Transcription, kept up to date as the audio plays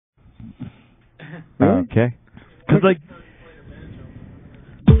Okay. Because, like,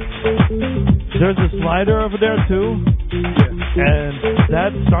 there's a slider over there, too. And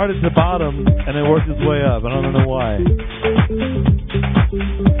that started at the bottom, and it worked its way up. I don't know why.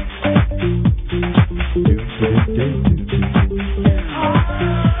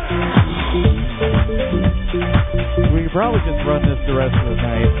 We could probably just run this the rest of the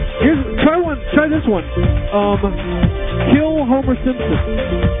night. Try this one. Kill Homer Simpson.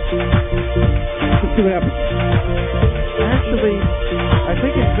 Let's see what happens. Actually, I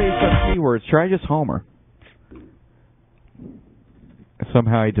think it's based on keywords. Try just Homer.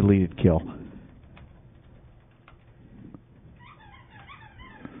 Somehow I deleted kill.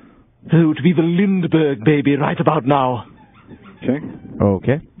 Oh, to be the Lindbergh baby right about now. Okay.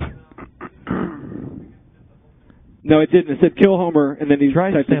 No, it didn't. It said kill Homer, and then he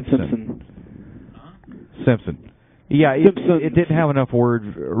tried typed in Simpson. Simpson. Simpson. Yeah, it didn't have enough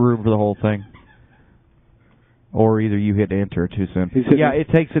room for the whole thing. Or either you hit enter too soon. Yeah, it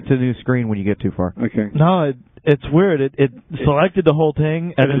takes it to the new screen when you get too far. Okay. No, it's weird. It selected the whole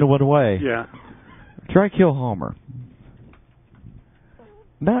thing, and then it went away. Yeah. Try kill Homer.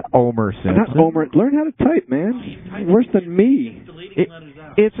 Not Homer Simpson. Not Homer. Learn how to type, man. Worse than me.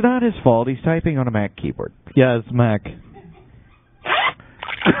 It's not his fault. He's typing on a Mac keyboard. Yeah, it's Mac.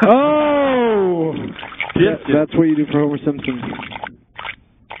 Oh! That's what you do for Homer Simpson.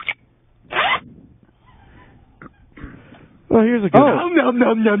 Well, here's a good one.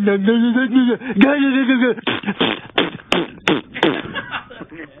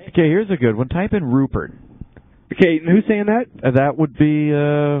 Okay, here's a good one. Type in Rupert. Okay, and who's saying that? That would be,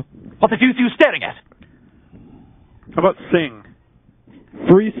 What the deuce are you staring at? How about sing?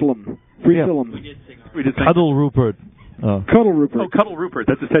 Freeslum. Freeslum. We did sing. Cuddle Rupert. Oh. Cuddle Rupert. Oh, Cuddle Rupert.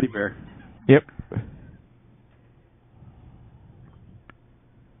 That's a teddy bear. Yep.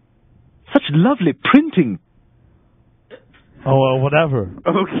 Such lovely printing. Oh, well, whatever.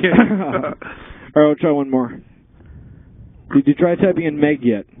 Okay. All right, I'll try one more. Did you try typing in Meg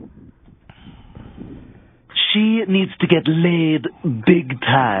yet? She needs to get laid big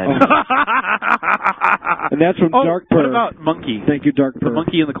time. And that's from Dark Purr. What about Monkey? Thank you, Dark Purr. The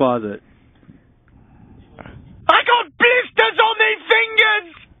monkey in the closet. I got blisters on my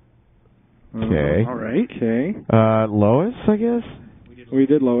fingers! Okay. All right. Okay. Lois, I guess? We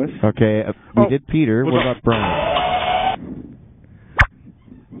did Lois. Okay, we did Peter. What about Brian?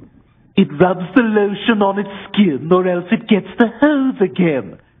 It rubs the lotion on its skin, or else it gets the hose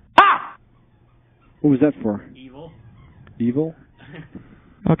again. Ha! What was that for? Evil?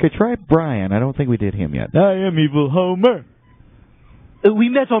 Okay, try Brian. I don't think we did him yet. I am evil Homer. We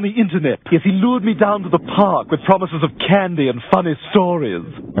met on the internet. Yes, he lured me down to the park with promises of candy and funny stories.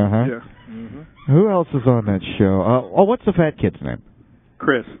 Uh-huh. Yeah. Mm-hmm. Who else is on that show? What's the fat kid's name?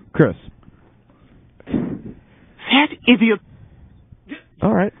 Chris. That idiot.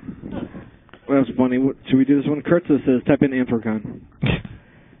 All right. Well, that's funny. Should we do this one? Kurtz says type in Anthrocon.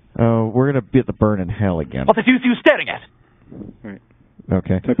 We're going to be at the burn in hell again. What the deuce are you staring at? Right.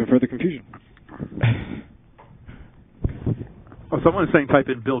 Okay. Type in further confusion. Oh, someone is saying type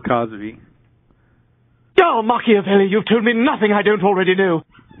in Bill Cosby. Oh, Machiavelli, you've told me nothing I don't already know. Oh,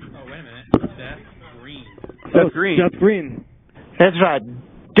 wait a minute. Seth Green. Seth Green. Seth Green. That's right.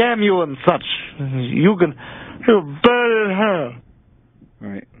 Damn you and such. You burn in hell. All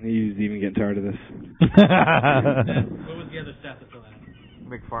right. He's even getting tired of this. What was the other Seth that's on that?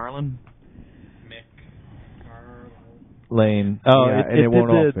 McFarlane? Lane. Oh, yeah, and it won't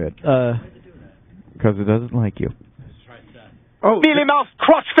all fit. Because it doesn't like you. Oh, Mealy mouse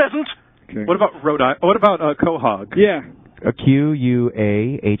crotch pheasant. Okay. What about Rhode Island? What about Quahog? Yeah.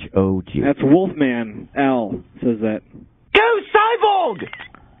 Quahog. That's Wolfman. Al says that. Go cyborg!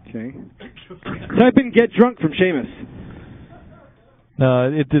 Okay. Type in get drunk from Seamus.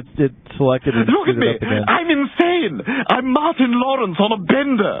 No, it selected and Look at me. it up again. I'm insane. I'm Martin Lawrence on a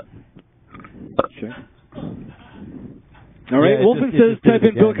bender. Okay. All right. Yeah, Wolfen it says just did type it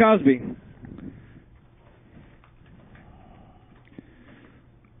in Bill again. Cosby.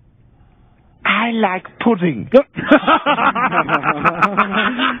 I like pudding.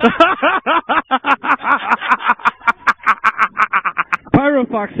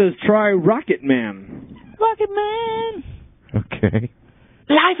 Pyrofox says try Rocket Man. Rocket Man. Okay.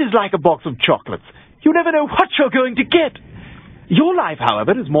 Life is like a box of chocolates. You never know what you're going to get. Your life,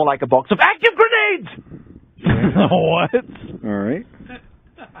 however, is more like a box of active grenades. What? All right.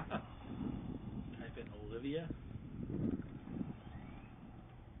 Type in Olivia.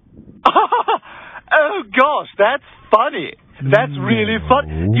 Oh, gosh, that's funny. That's really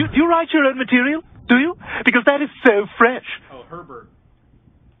fun. Do you write your own material? Do you? Because that is so fresh. Oh, Herbert.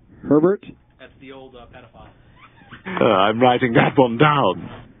 Herbert? That's the old pedophile. I'm writing that one down.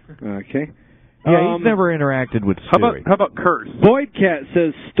 Okay. Yeah, he's never interacted with Stewie. How about curse? Voidcat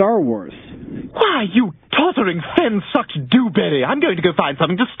says Star Wars. Why, you tottering fen-sucked dewberry! I'm going to go find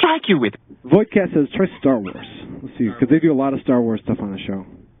something to strike you with. Voidcat says try Star Wars. Let's see, because they do a lot of Star Wars stuff on the show.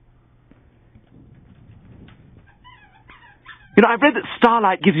 You know, I've read that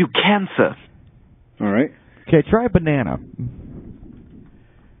starlight gives you cancer. All right. Okay, try banana.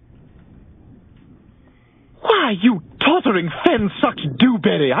 Why, you tottering fen-sucked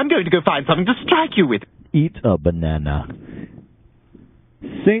dewberry! I'm going to go find something to strike you with. Eat a banana.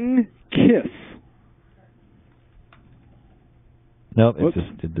 Sing Kiss. Nope, Whoops.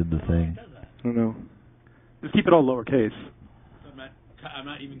 it did the thing. I don't know. Just keep it all lowercase. I'm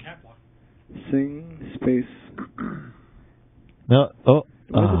not even cap lock. Sing space. No, oh.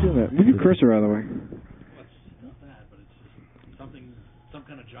 Why is it doing that? Move your cursor out of the way. Well, it's not that, but it's just some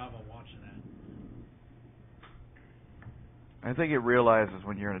kind of job I'm watching at. I think it realizes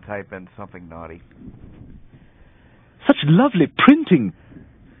when you're going to type in something naughty. Such lovely printing.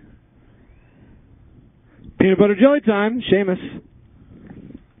 Peanut butter jelly time, Seamus.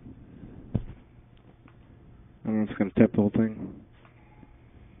 I don't know if it's going to tap the whole thing.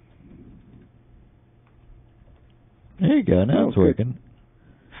 There you go, now it's working.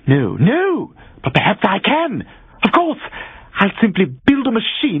 No, but perhaps I can. Of course, I'll simply build a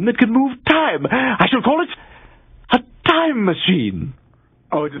machine that can move time. I shall call it a time machine.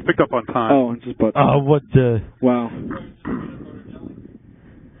 Oh, it just picked up on time. Oh, it's just button. Oh, what the... Wow.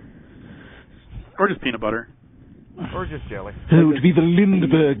 Or just peanut butter. Or just jelly. Oh, to be the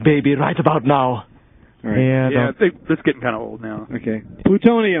Lindbergh baby right about now. All right. Yeah, it's getting kind of old now. Okay.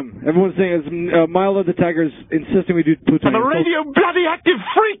 Plutonium. Everyone's saying it's Milo the Tiger's insisting we do plutonium. I'm a radio bloody active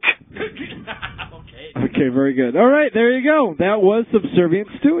freak! Okay. Okay, very good. All right, there you go. That was Subservient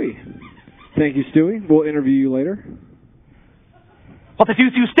Stewie. Thank you, Stewie. We'll interview you later. What the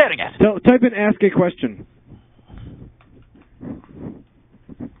deuce are you staring at? Type in ask a question.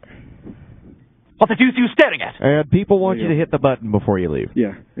 What the deuce are you staring at? And people want you to hit the button before you leave.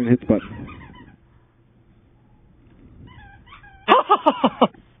 Yeah, and hit the button.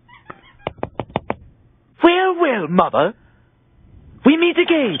 Well, Mother. We meet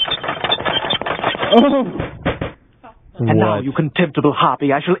again. Oh! And now, you contemptible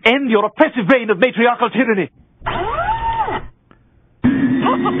harpy, I shall end your oppressive reign of matriarchal tyranny.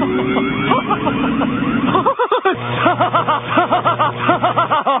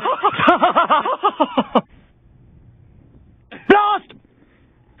 Blast!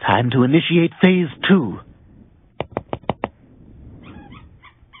 Time to initiate phase 2.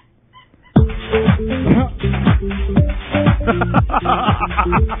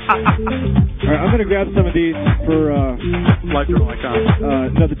 Alright, I'm gonna grab some of these for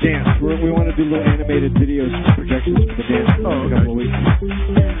the dance. We want to do little animated videos projections for the dance in a couple of weeks.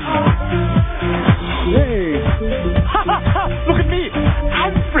 Yay! Look at me!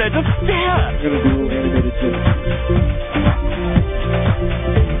 I'm Fred Astaire! I'm gonna do a little animated thing.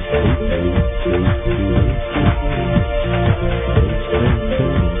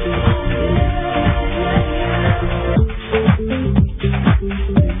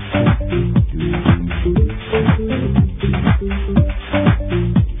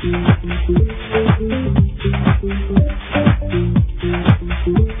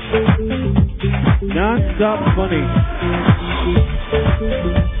 Non-stop funny.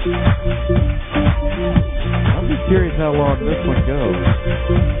 I'm just curious how long this one goes.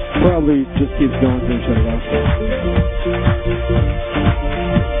 Probably just keeps going until shut it off.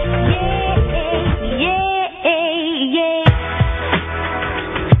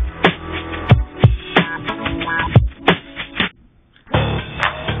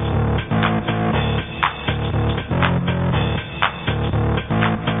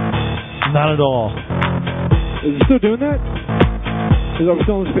 Not at all. Is he still doing that? Is it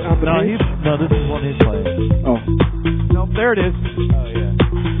still on the page? No, this is one he's playing. Oh. Nope, there it is. Oh, yeah.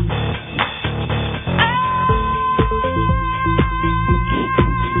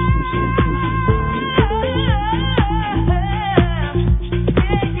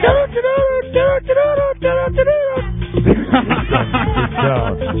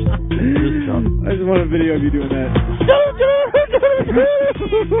 I just want a video of you doing that.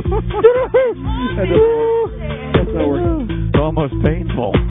 That's not working. It's almost painful.